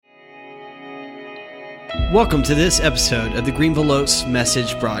Welcome to this episode of the Greenville Oaks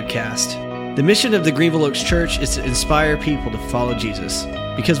Message Broadcast. The mission of the Greenville Oaks Church is to inspire people to follow Jesus,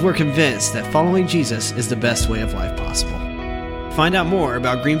 because we're convinced that following Jesus is the best way of life possible. Find out more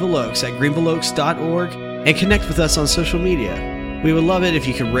about Greenville Oaks at greenvilleoaks.org and connect with us on social media. We would love it if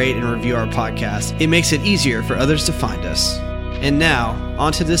you could rate and review our podcast. It makes it easier for others to find us. And now,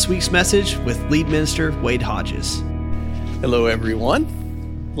 on to this week's message with lead minister Wade Hodges. Hello, everyone.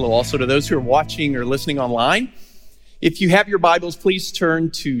 Hello also to those who are watching or listening online. If you have your Bibles, please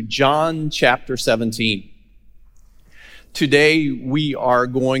turn to John chapter 17. Today, we are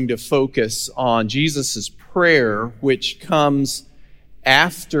going to focus on Jesus' prayer, which comes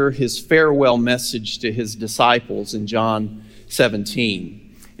after his farewell message to his disciples in John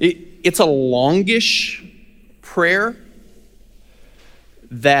 17. It's a longish prayer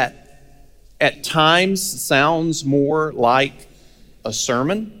that at times sounds more like a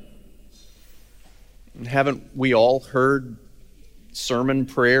sermon. Haven't we all heard sermon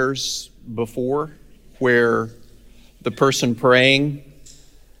prayers before, where the person praying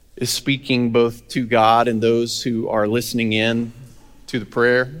is speaking both to God and those who are listening in to the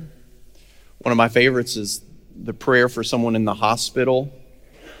prayer? One of my favorites is the prayer for someone in the hospital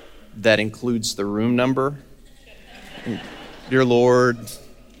that includes the room number. Dear Lord,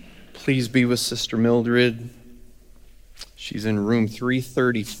 please be with Sister Mildred. She's in room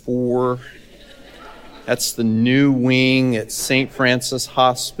 334. That's the new wing at St. Francis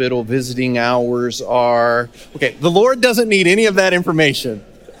Hospital. Visiting hours are... Okay, the Lord doesn't need any of that information.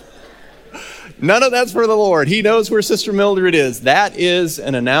 None of that's for the Lord. He knows where Sister Mildred is. That is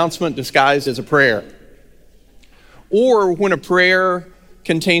an announcement disguised as a prayer. Or when a prayer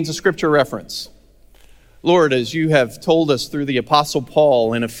contains a scripture reference. Lord, as you have told us through the Apostle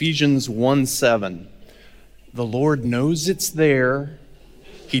Paul in Ephesians 1:7, the Lord knows it's there.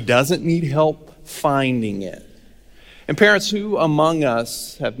 He doesn't need help finding it. And parents, who among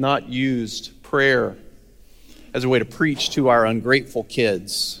us have not used prayer as a way to preach to our ungrateful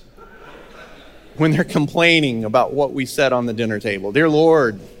kids when they're complaining about what we said on the dinner table? Dear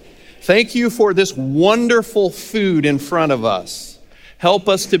Lord, thank you for this wonderful food in front of us. Help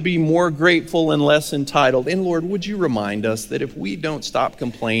us to be more grateful and less entitled. And Lord, would you remind us that if we don't stop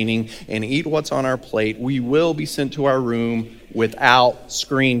complaining and eat what's on our plate, we will be sent to our room without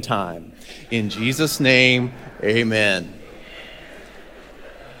screen time. In Jesus' name, amen.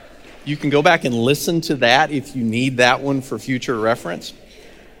 You can go back and listen to that if you need that one for future reference.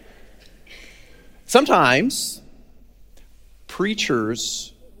 Sometimes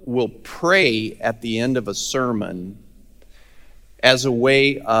preachers will pray at the end of a sermon as a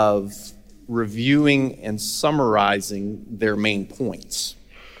way of reviewing and summarizing their main points.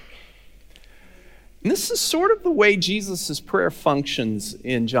 And this is sort of the way Jesus' prayer functions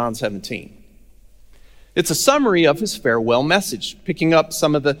in John 17. It's a summary of his farewell message, picking up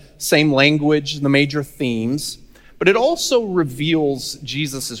some of the same language, the major themes, but it also reveals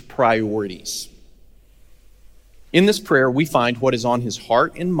Jesus' priorities. In this prayer, we find what is on his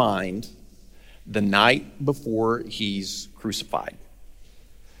heart and mind the night before he's crucified.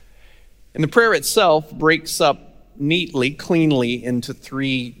 And the prayer itself breaks up neatly, cleanly into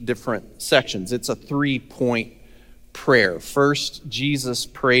three different sections. It's a 3-point prayer. First, Jesus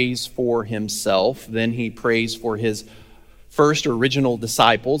prays for himself. Then he prays for his first original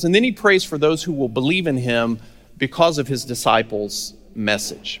disciples. And then he prays for those who will believe in him because of his disciples'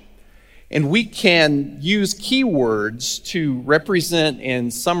 message. And we can use keywords to represent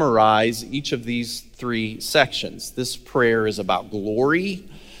and summarize each of these three sections. This prayer is about glory,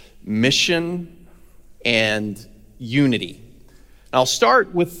 mission, and unity. I'll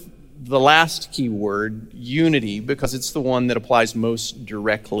start with the last keyword, unity, because it's the one that applies most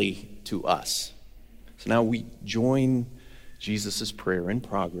directly to us. So now we join Jesus' prayer in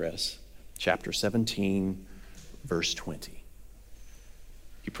progress, chapter 17, verse 20.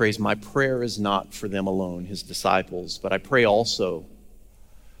 He prays, "My prayer is not for them alone," his disciples, "but I pray also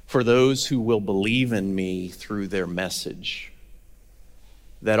for those who will believe in me through their message,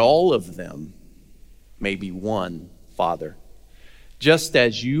 that all of them may be one, Father, just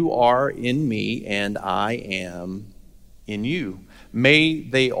as you are in me and I am in you. May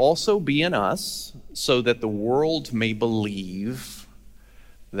they also be in us, so that the world may believe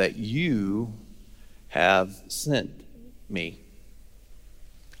that you have sent me.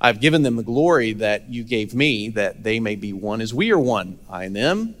 I've given them the glory that you gave me, that they may be one as we are one, I in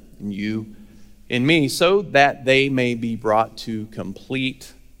them and you in me, so that they may be brought to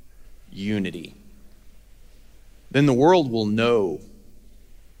complete unity. Then the world will know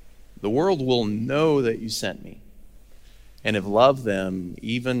that you sent me and have loved them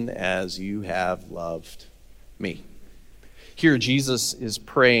even as you have loved me. Here, Jesus is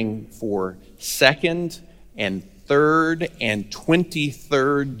praying for second and third and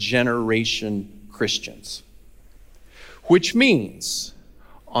 23rd generation Christians, which means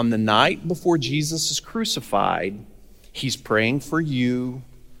on the night before Jesus is crucified, he's praying for you,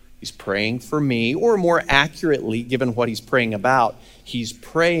 he's praying for me, or more accurately, given what he's praying about, he's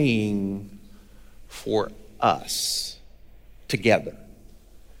praying for us together.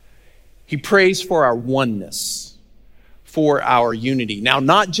 He prays for our oneness, for our unity. Now,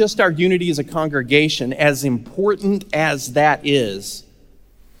 not just our unity as a congregation, as important as that is,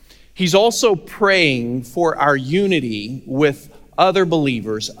 he's also praying for our unity with other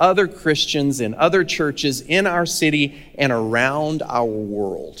believers, other Christians in other churches in our city and around our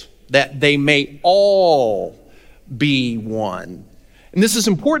world, that they may all be one. And this is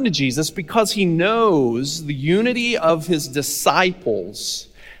important to Jesus because he knows the unity of his disciples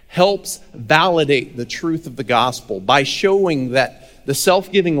helps validate the truth of the gospel by showing that the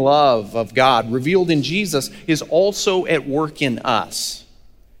self-giving love of God revealed in Jesus is also at work in us.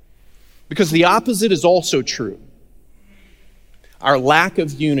 Because the opposite is also true. Our lack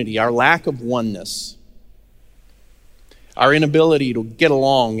of unity, our lack of oneness, our inability to get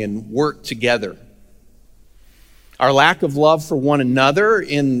along and work together, our lack of love for one another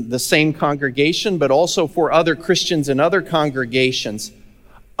in the same congregation, but also for other Christians in other congregations,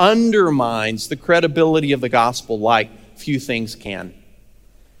 undermines the credibility of the gospel like few things can.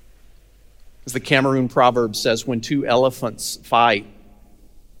 As the Cameroon proverb says, when two elephants fight,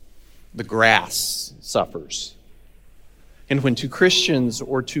 the grass suffers. And when two Christians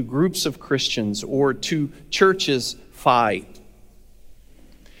or two groups of Christians or two churches fight,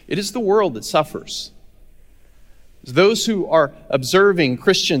 it is the world that suffers. Those who are observing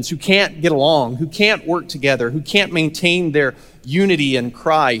Christians who can't get along, who can't work together, who can't maintain their unity in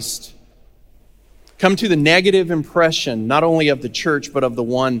Christ, come to the negative impression not only of the church but of the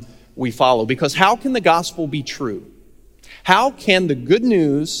one we follow. Because how can the gospel be true? How can the good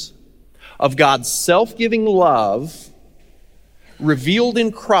news of God's self-giving love revealed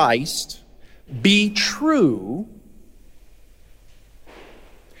in Christ be true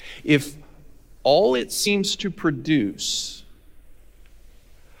if all it seems to produce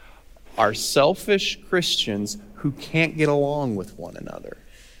are selfish Christians who can't get along with one another?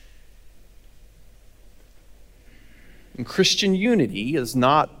 And Christian unity is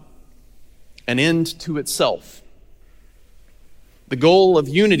not an end to itself. The goal of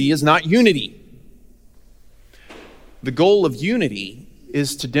unity is not unity. The goal of unity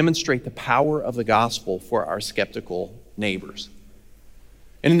is to demonstrate the power of the gospel for our skeptical neighbors.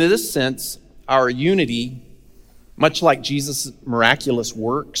 And in this sense, our unity, much like Jesus' miraculous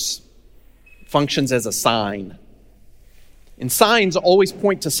works, functions as a sign. And signs always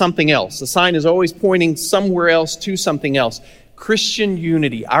point to something else. A sign is always pointing somewhere else to something else. Christian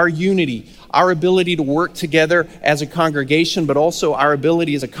unity, our ability to work together as a congregation, but also our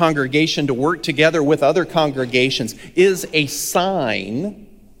ability as a congregation to work together with other congregations, is a sign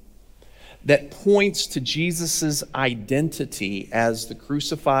that points to Jesus' identity as the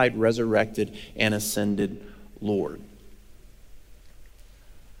crucified, resurrected, and ascended Lord. I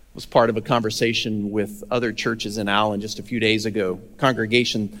was part of a conversation with other churches in Allen just a few days ago.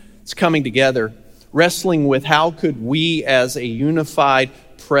 Congregation is coming together, wrestling with how could we as a unified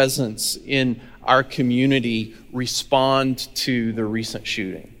presence in our community respond to the recent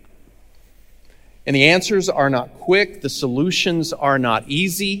shooting. And the answers are not quick, the solutions are not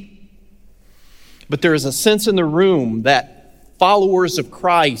easy, but there is a sense in the room that followers of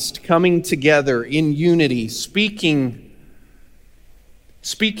Christ coming together in unity, speaking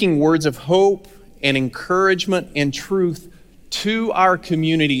words of hope and encouragement and truth to our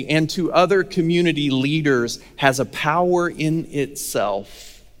community and to other community leaders has a power in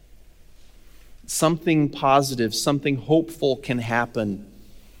itself. Something positive, something hopeful can happen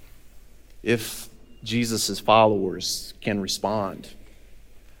if Jesus' followers can respond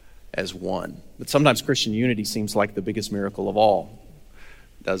as one. But sometimes Christian unity seems like the biggest miracle of all,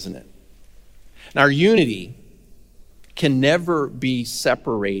 doesn't it? Now, our unity can never be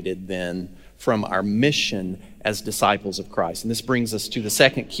separated then from our mission as disciples of Christ. And this brings us to the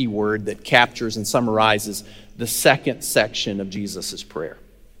second key word that captures and summarizes the second section of Jesus' prayer.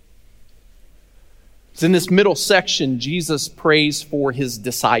 So in this middle section, Jesus prays for his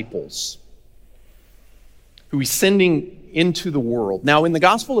disciples, who he's sending into the world. Now, in the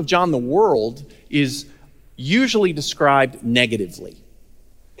Gospel of John, the world is usually described negatively.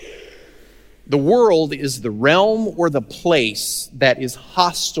 The world is the realm or the place that is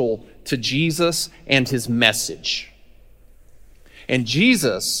hostile to Jesus and his message. And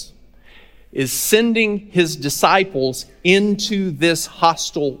Jesus is sending his disciples into this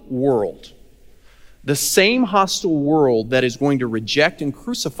hostile world. The same hostile world that is going to reject and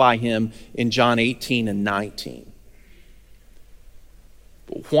crucify him in John 18 and 19.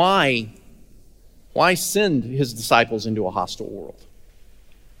 But why send his disciples into a hostile world?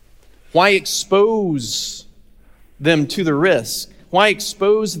 Why expose them to the risk? Why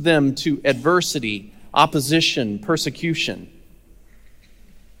expose them to adversity, opposition, persecution?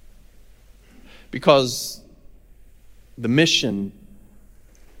 Because the mission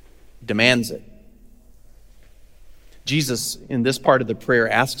demands it. Jesus, in this part of the prayer,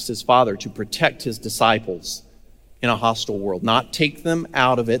 asks his Father to protect his disciples in a hostile world. Not take them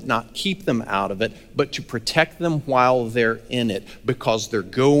out of it, not keep them out of it, but to protect them while they're in it, because they're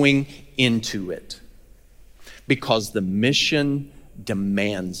going into it. Because the mission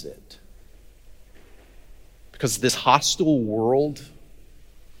demands it. Because this hostile world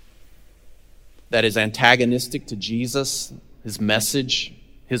that is antagonistic to Jesus, his message,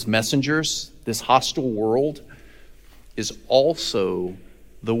 his messengers, this hostile world is also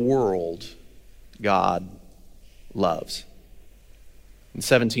the world God loves. In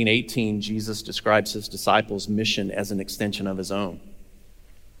 17:18, Jesus describes his disciples' mission as an extension of his own.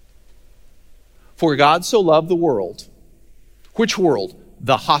 For God so loved the world. Which world?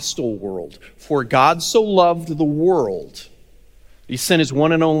 The hostile world. For God so loved the world, he sent his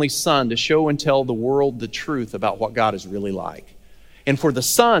one and only Son to show and tell the world the truth about what God is really like. And for the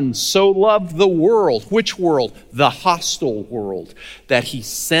Son so loved the world. Which world? The hostile world. That he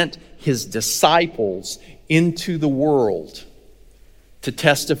sent his disciples into the world to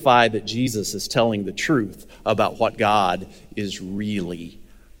testify that Jesus is telling the truth about what God is really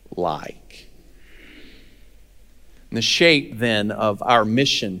like. And the shape then of our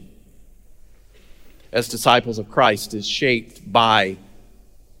mission as disciples of Christ is shaped by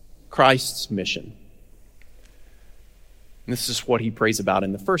Christ's mission. And this is what he prays about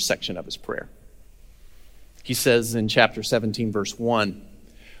in the first section of his prayer. He says in chapter 17, verse 1,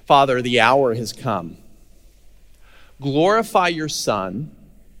 Father, the hour has come. Glorify your Son,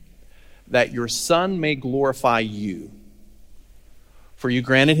 that your Son may glorify you. For you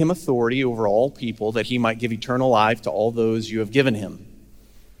granted him authority over all people, that he might give eternal life to all those you have given him.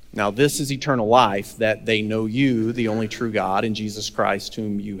 Now this is eternal life, that they know you, the only true God, and Jesus Christ,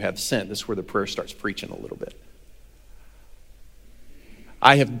 whom you have sent. This is where the prayer starts preaching a little bit.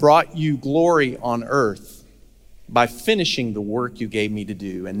 I have brought you glory on earth by finishing the work you gave me to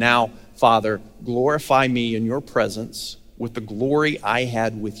do. And now, Father, glorify me in your presence with the glory I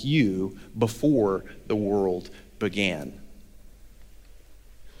had with you before the world began.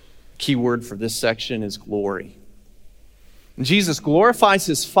 Key word for this section is glory. And Jesus glorifies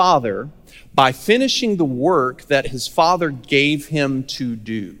his Father by finishing the work that his Father gave him to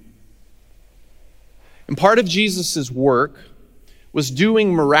do. And part of Jesus' work was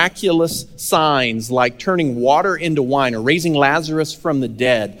doing miraculous signs like turning water into wine or raising Lazarus from the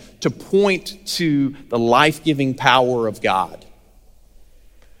dead to point to the life-giving power of God.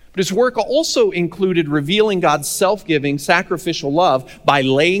 But his work also included revealing God's self-giving, sacrificial love by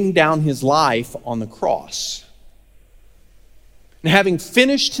laying down his life on the cross. And having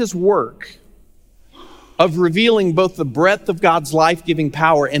finished his work of revealing both the breadth of God's life-giving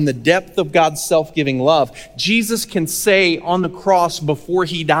power and the depth of God's self-giving love, Jesus can say on the cross before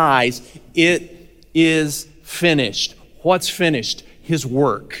he dies, it is finished. What's finished? His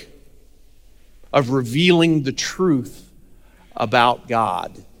work of revealing the truth about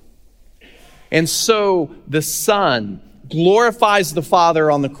God. And so the Son glorifies the Father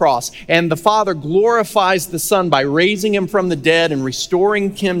on the cross, and the Father glorifies the Son by raising him from the dead and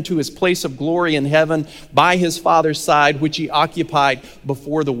restoring him to his place of glory in heaven by his Father's side, which he occupied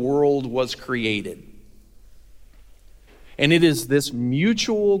before the world was created. And it is this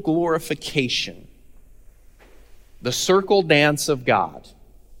mutual glorification, the circle dance of God,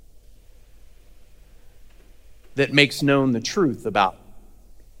 that makes known the truth about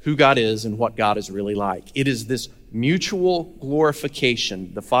who God is and what God is really like. It is this mutual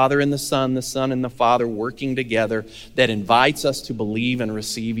glorification, the Father and the Son and the Father working together, that invites us to believe and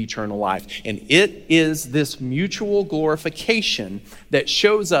receive eternal life. And it is this mutual glorification that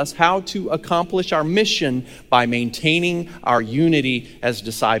shows us how to accomplish our mission by maintaining our unity as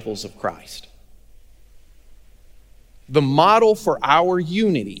disciples of Christ. The model for our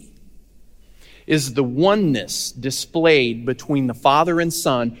unity is the oneness displayed between the Father and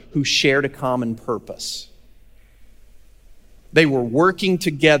Son who shared a common purpose. They were working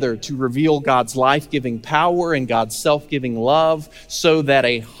together to reveal God's life-giving power and God's self-giving love so that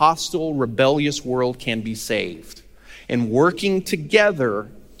a hostile, rebellious world can be saved. and working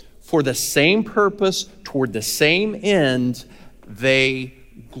together for the same purpose, toward the same end, they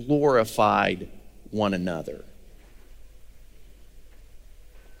glorified one another.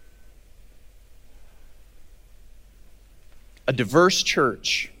 A diverse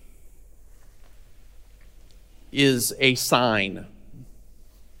church is a sign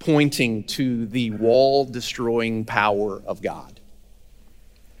pointing to the wall-destroying power of God.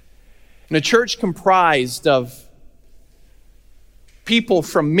 And a church comprised of people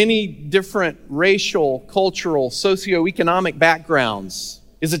from many different racial, cultural, socioeconomic backgrounds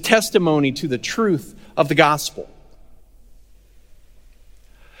is a testimony to the truth of the gospel.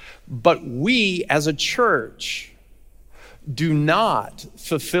 But we as a church do not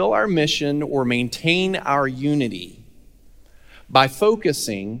fulfill our mission or maintain our unity by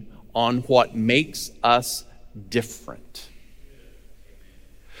focusing on what makes us different.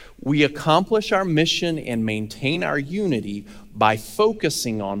 We accomplish our mission and maintain our unity by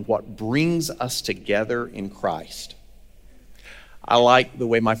focusing on what brings us together in Christ. I like the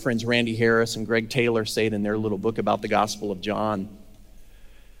way my friends Randy Harris and Greg Taylor say it in their little book about the Gospel of John.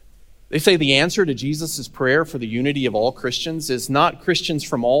 They say the answer to Jesus' prayer for the unity of all Christians is not Christians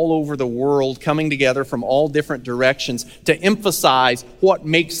from all over the world coming together from all different directions to emphasize what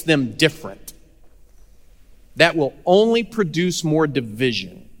makes them different. That will only produce more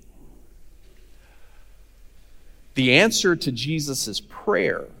division. The answer to Jesus'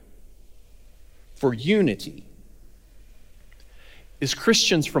 prayer for unity is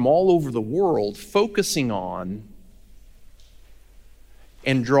Christians from all over the world focusing on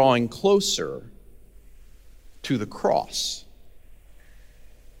and drawing closer to the cross,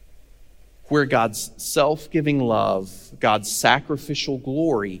 where God's self-giving love, God's sacrificial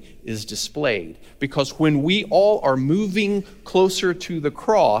glory is displayed. Because when we all are moving closer to the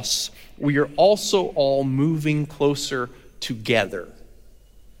cross, we are also all moving closer together.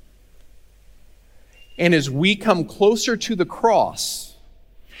 And as we come closer to the cross,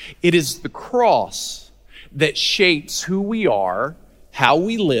 it is the cross that shapes who we are, how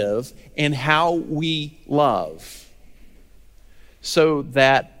we live, and how we love, so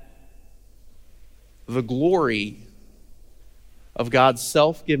that the glory of God's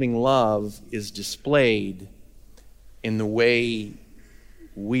self-giving love is displayed in the way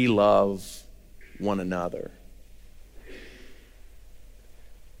we love one another.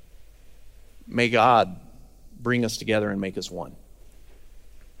 May God bring us together and make us one.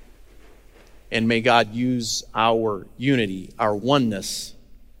 And may God use our unity, our oneness,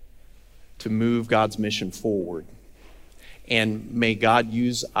 to move God's mission forward. And may God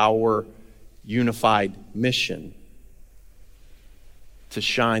use our unified mission to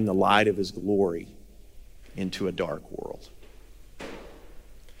shine the light of His glory into a dark world.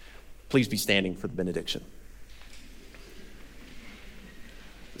 Please be standing for the benediction.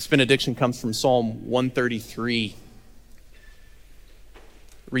 This benediction comes from Psalm 133.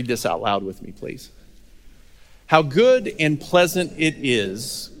 Read this out loud with me, please. How good and pleasant it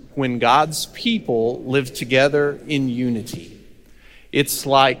is when God's people live together in unity. It's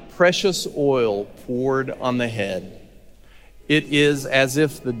like precious oil poured on the head. It is as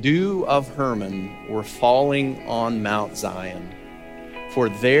if the dew of Hermon were falling on Mount Zion. For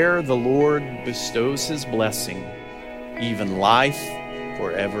there the Lord bestows His blessing, even life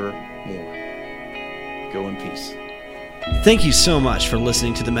forevermore. Go in peace. Thank you so much for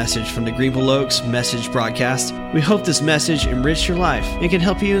listening to the message from the Greenville Oaks Message Broadcast. We hope this message enriched your life and can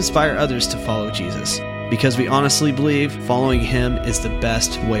help you inspire others to follow Jesus, because we honestly believe following Him is the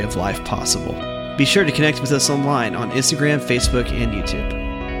best way of life possible. Be sure to connect with us online on Instagram, Facebook, and YouTube.